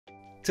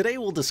Today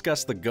we'll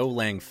discuss the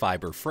Golang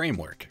Fiber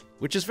framework,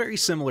 which is very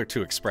similar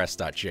to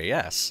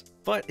Express.js,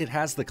 but it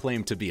has the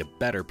claim to be a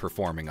better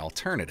performing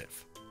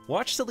alternative.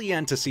 Watch till the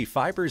end to see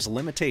Fiber's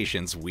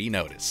limitations we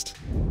noticed.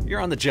 You're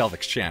on the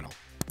Jelvix channel.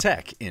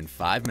 Tech in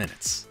 5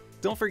 minutes.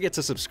 Don't forget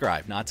to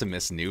subscribe not to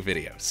miss new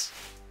videos.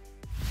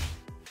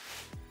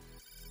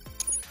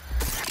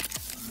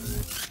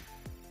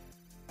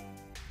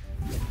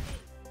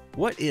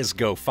 What is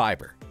Go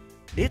Fiber?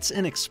 It's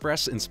an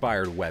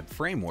Express-inspired web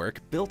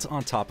framework built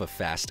on top of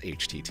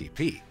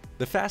Fasthttp,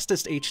 the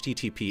fastest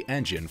HTTP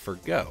engine for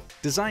Go,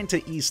 designed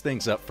to ease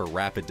things up for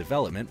rapid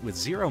development with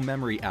zero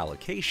memory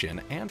allocation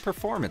and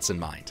performance in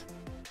mind.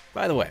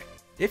 By the way,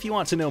 if you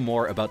want to know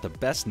more about the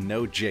best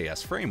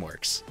Node.js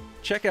frameworks,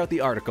 check out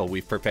the article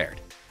we've prepared.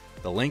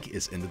 The link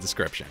is in the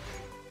description.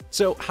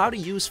 So, how to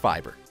use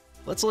Fiber?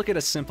 Let's look at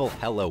a simple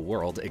Hello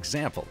World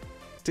example.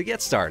 To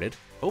get started,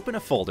 open a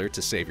folder to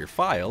save your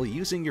file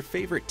using your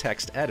favorite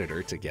text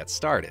editor to get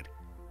started.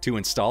 To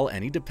install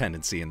any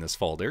dependency in this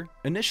folder,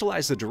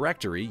 initialize the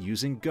directory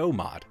using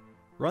gomod.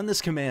 Run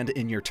this command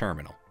in your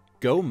terminal.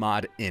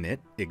 Gomod init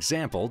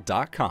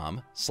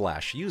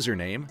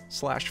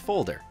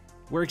example.com/username/folder,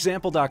 where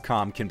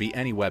example.com can be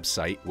any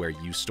website where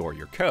you store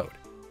your code.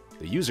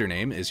 The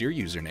username is your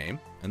username,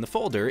 and the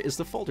folder is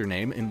the folder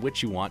name in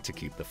which you want to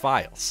keep the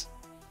files.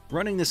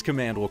 Running this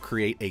command will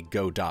create a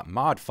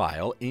go.mod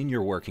file in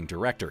your working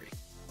directory.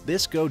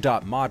 This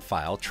go.mod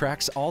file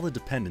tracks all the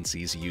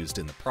dependencies used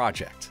in the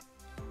project.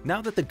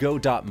 Now that the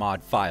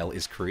go.mod file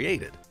is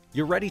created,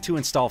 you're ready to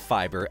install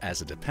Fiber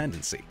as a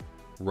dependency.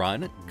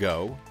 Run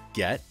go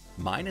get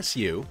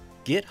 -u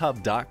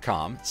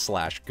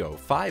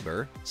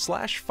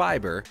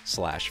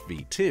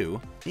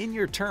github.com/gofiber/fiber/v2 in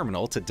your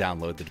terminal to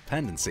download the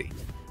dependency.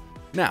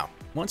 Now,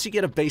 once you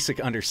get a basic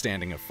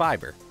understanding of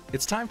Fiber,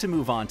 it's time to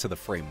move on to the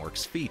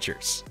framework's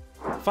features.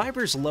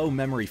 Fiber's low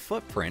memory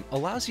footprint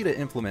allows you to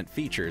implement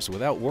features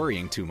without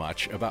worrying too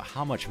much about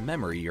how much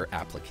memory your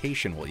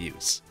application will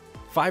use.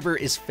 Fiber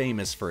is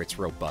famous for its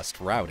robust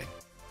routing.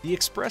 The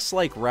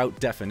Express-like route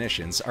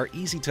definitions are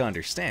easy to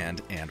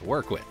understand and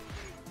work with.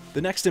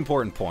 The next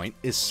important point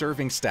is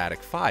serving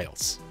static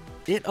files.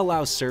 It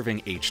allows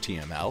serving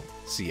HTML,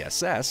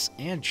 CSS,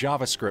 and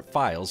JavaScript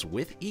files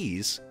with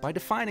ease by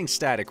defining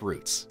static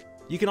routes.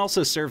 You can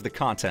also serve the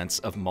contents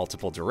of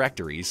multiple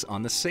directories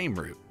on the same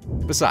route.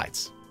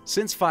 Besides,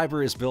 since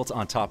Fiber is built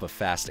on top of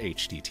fast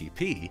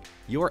HTTP,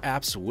 your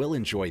apps will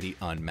enjoy the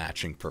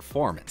unmatching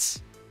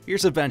performance.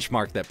 Here's a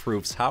benchmark that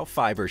proves how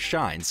Fiber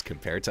shines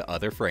compared to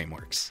other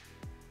frameworks.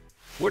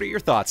 What are your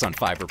thoughts on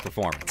Fiber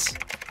performance?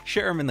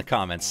 Share them in the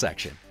comments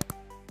section.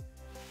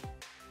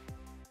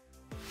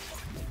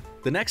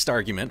 The next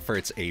argument for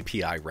its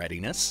API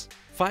readiness: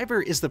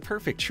 Fiber is the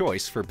perfect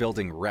choice for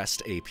building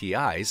REST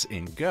APIs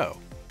in Go.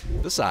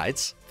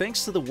 Besides,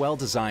 thanks to the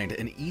well-designed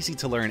and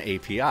easy-to-learn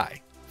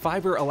API,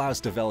 Fiber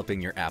allows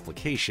developing your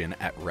application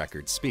at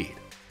record speed.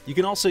 You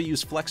can also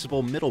use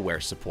flexible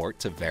middleware support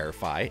to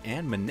verify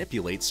and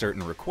manipulate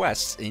certain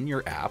requests in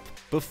your app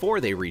before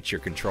they reach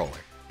your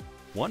controller.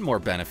 One more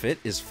benefit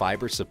is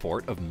Fiber's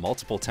support of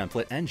multiple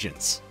template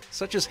engines,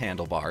 such as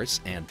Handlebars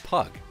and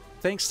Pug,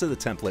 thanks to the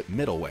template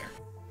middleware.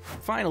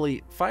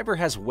 Finally, Fiber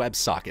has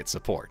WebSocket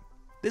support.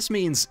 This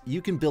means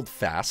you can build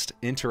fast,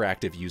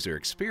 interactive user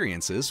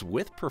experiences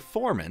with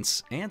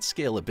performance and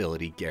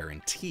scalability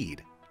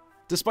guaranteed.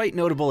 Despite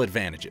notable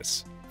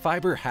advantages,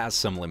 Fiber has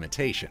some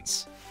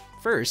limitations.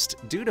 First,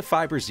 due to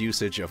Fiber's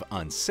usage of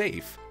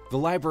unsafe, the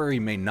library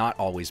may not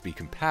always be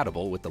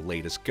compatible with the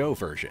latest Go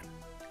version.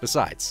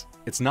 Besides,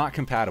 it's not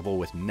compatible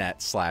with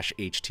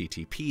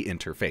net/HTTP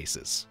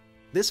interfaces.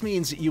 This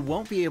means you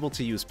won't be able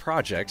to use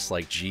projects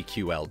like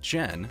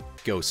GQLGen,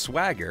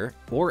 GoSwagger,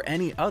 or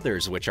any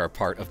others which are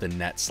part of the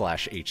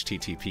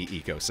net/HTTP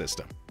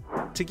ecosystem.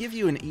 To give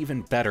you an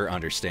even better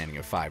understanding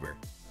of Fiber,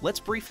 let's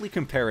briefly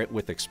compare it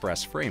with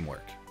Express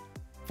Framework.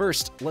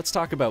 First, let's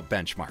talk about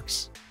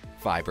benchmarks.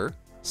 Fiber,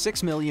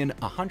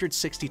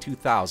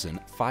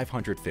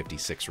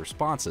 6,162,556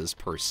 responses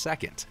per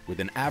second, with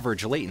an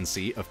average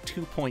latency of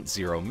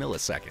 2.0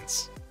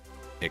 milliseconds.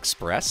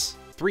 Express,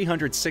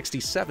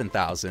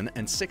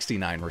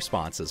 367,069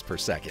 responses per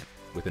second,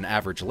 with an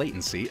average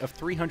latency of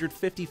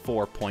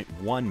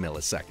 354.1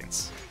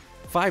 milliseconds.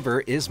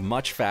 Fiber is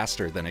much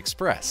faster than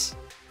Express.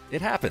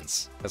 It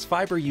happens, as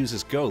Fiber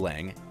uses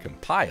Golang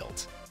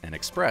compiled, and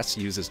Express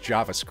uses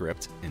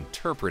JavaScript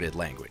interpreted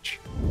language.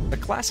 A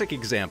classic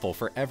example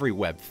for every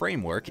web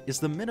framework is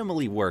the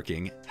minimally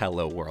working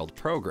Hello World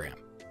program.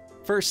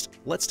 First,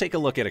 let's take a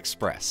look at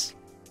Express.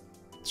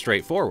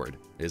 Straightforward,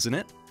 isn't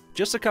it?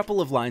 Just a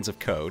couple of lines of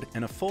code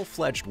and a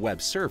full-fledged web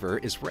server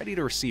is ready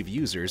to receive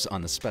users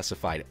on the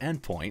specified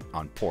endpoint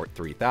on port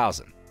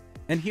 3000.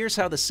 And here's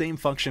how the same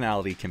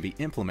functionality can be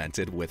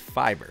implemented with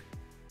Fiber.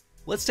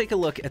 Let's take a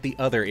look at the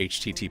other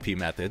HTTP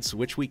methods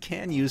which we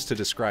can use to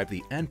describe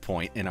the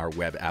endpoint in our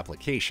web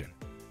application.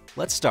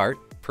 Let's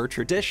start, per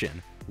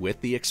tradition, with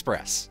the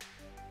Express.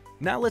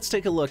 Now let's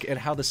take a look at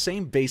how the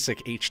same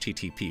basic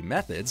HTTP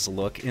methods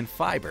look in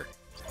Fiber.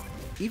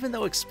 Even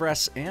though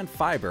Express and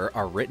Fiber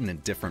are written in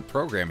different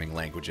programming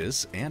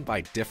languages and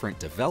by different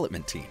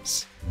development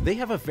teams, they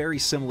have a very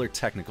similar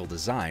technical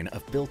design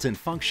of built-in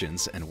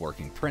functions and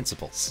working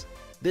principles.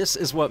 This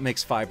is what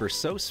makes Fiber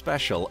so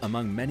special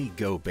among many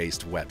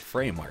Go-based web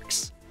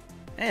frameworks.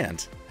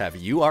 And have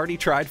you already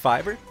tried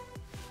Fiber?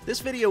 This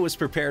video was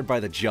prepared by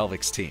the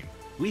Jelvix team.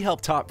 We help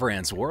top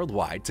brands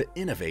worldwide to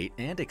innovate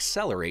and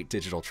accelerate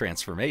digital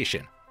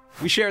transformation.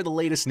 We share the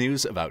latest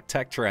news about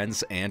tech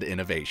trends and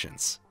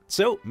innovations.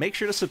 So make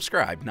sure to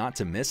subscribe not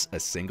to miss a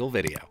single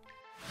video.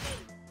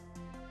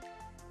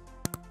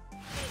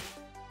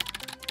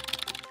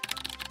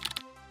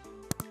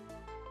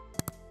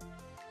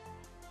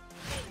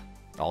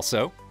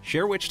 Also,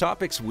 share which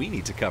topics we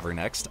need to cover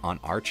next on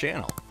our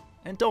channel.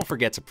 And don't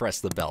forget to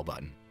press the bell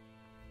button.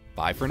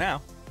 Bye for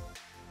now.